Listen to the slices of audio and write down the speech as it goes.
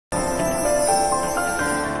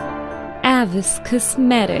Avas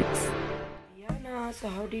Cosmetics. Yana, so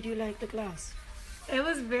how did you like the class? It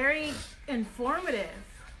was very informative.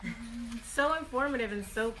 So informative and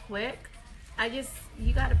so quick.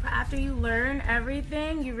 After you learn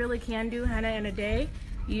everything, you really can do henna in a day.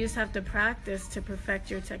 You just have to practice to perfect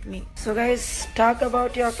your technique. So guys, talk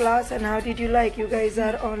about your class and how did you like? You guys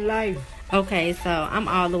are on live. Okay, so I'm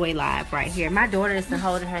all the way live right here. My daughter isn't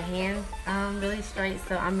holding her hand really straight,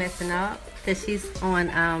 so I'm messing up because she's on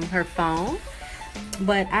her phone.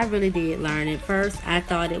 But I really did learn it. First, I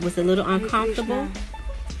thought it was a little uncomfortable,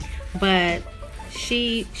 but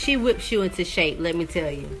she whips you into shape, let me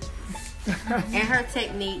tell you. And her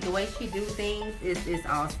technique, the way she do things is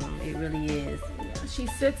awesome. It really is. Yeah, she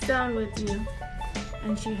sits down with you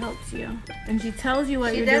and she helps you. And she tells you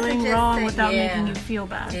what She you're doesn't doing just wrong say, without yeah. making you feel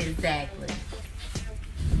bad. Exactly.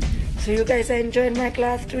 So you guys enjoyed my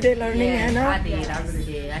class today learning Yes, henna? I did. I really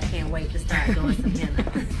did. I can't wait to start doing some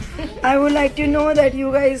henna. I would like to know that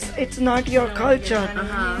you guys, it's not your culture,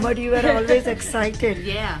 but you were always excited.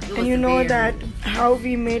 Yeah. It was And you know very- that how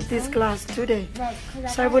we made this class today.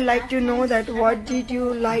 So I would like to know that what did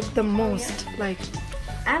you like the most? Like,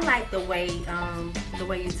 I like the way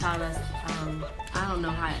you taught us. I don't know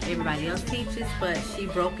how everybody else teaches, but she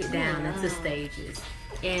broke it down into stages,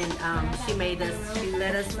 and she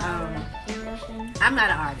let us. I'm not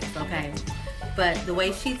an artist, okay, but the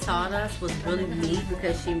way she taught us was really neat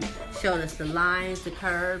because she showed us the lines, the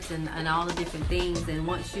curves, and all the different things. And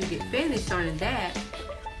once you get finished learning that,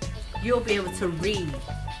 you'll be able to read.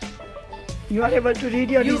 you are able to read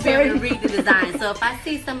your You'll design? be able to read the design. So if I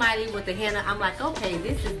see somebody with the henna, I'm like, okay,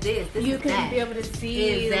 this is this. This You is can that. be able to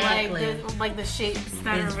see Exactly. like the shapes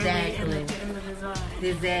that are really in the design.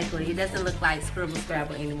 Exactly. It doesn't look like scribble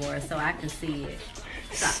scrabble anymore, so I can see it.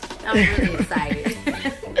 So I'm really excited.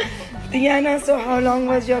 Diana, so how long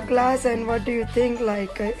was your class and what do you think?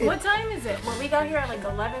 Like, What time is it? Well, we got here at like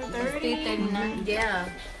 11:30. Yeah.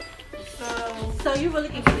 So So you really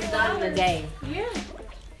can get it done in a day. yeah.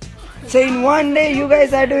 so in one day you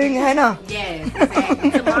guys are doing henna? Yes, exactly.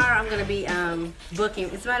 Tomorrow I'm gonna be booking.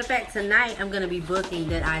 As a matter of fact, tonight I'm gonna be booking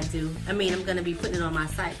that I do. I mean, I'm gonna be putting it on my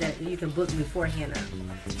site that you can book me for henna.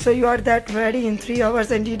 So you are that ready in 3 hours,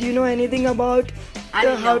 and did you know anything about I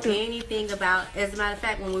didn't how know to? anything about. As a matter of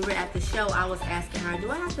fact, when we were at the show, I was asking her, "Do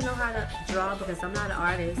I have to know how to draw because I'm not an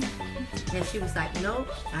artist?" And she was like, "Nope,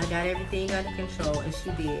 I got everything under control," and she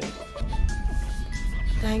did.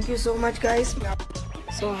 Thank you so much, guys.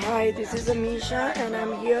 So hi, this is Amisha and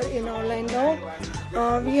I'm here in Orlando.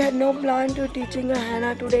 We had no plan to teaching a henna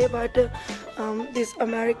today, but this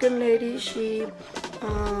American lady, she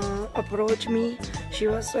approached me. She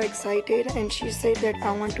was so excited and she said that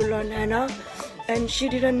I want to learn henna, and she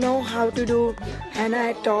didn't know how to do henna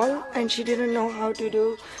at all, and she didn't know how to do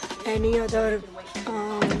any other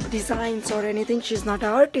designs or anything. She's not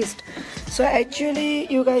an artist. So actually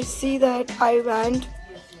you guys see that I went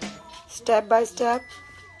step by step,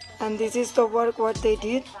 and this is the work what they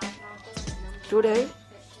did today.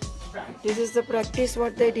 This is the practice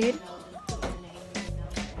what they did.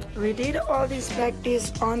 We did all this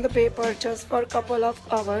practice on the paper just for a couple of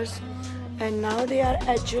hours, and now they are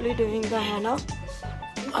actually doing the henna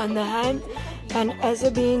on the hand. And as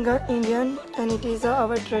a being an Indian, and it is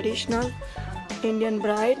our traditional Indian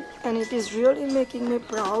bride, and it is really making me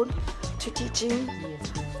proud to teaching.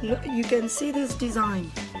 Look, you can see this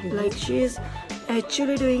design, like she is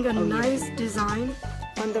actually doing a nice design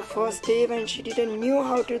on the first day when she didn't knew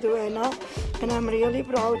how to do henna. And I'm really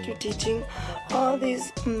proud to teaching all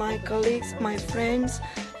these my colleagues, my friends,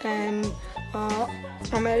 and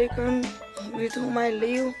American with whom I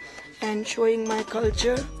live, and showing my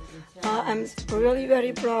culture. I'm really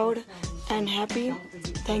very proud and happy.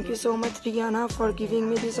 Thank you so much, Rihanna, for giving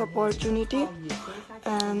me this opportunity.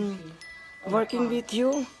 And working with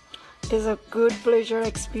you is a good pleasure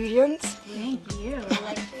experience. Thank you.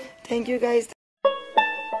 Thank you, guys.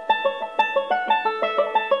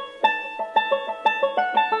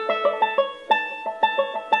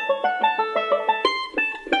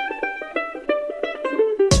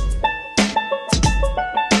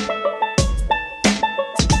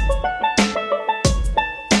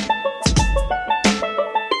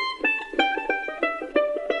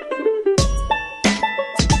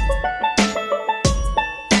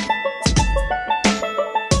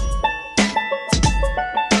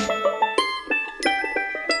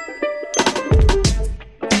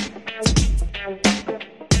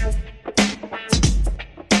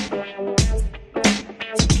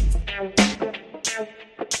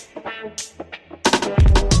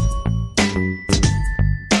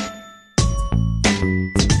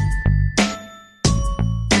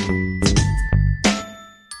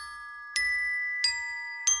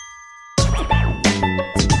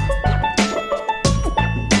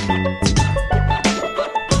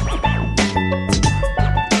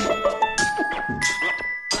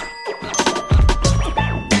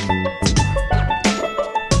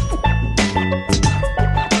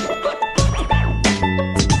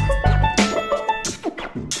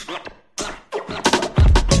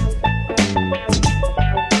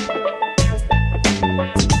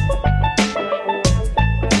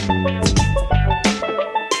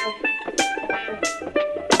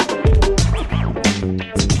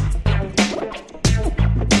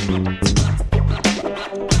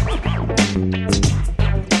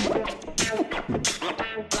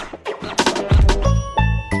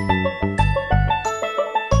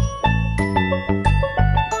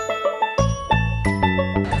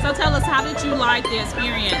 like the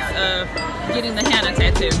experience of getting the henna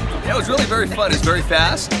tattoo? Yeah, it was really very fun. It's very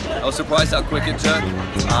fast. I was surprised how quick it took.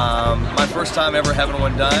 My first time ever having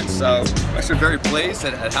one done, so I'm actually very pleased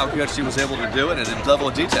at how good she was able to do it and the level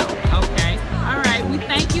of detail. Okay. All right. We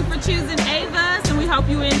thank you for choosing Avas, and we hope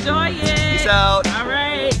you enjoy it. Peace out. All right.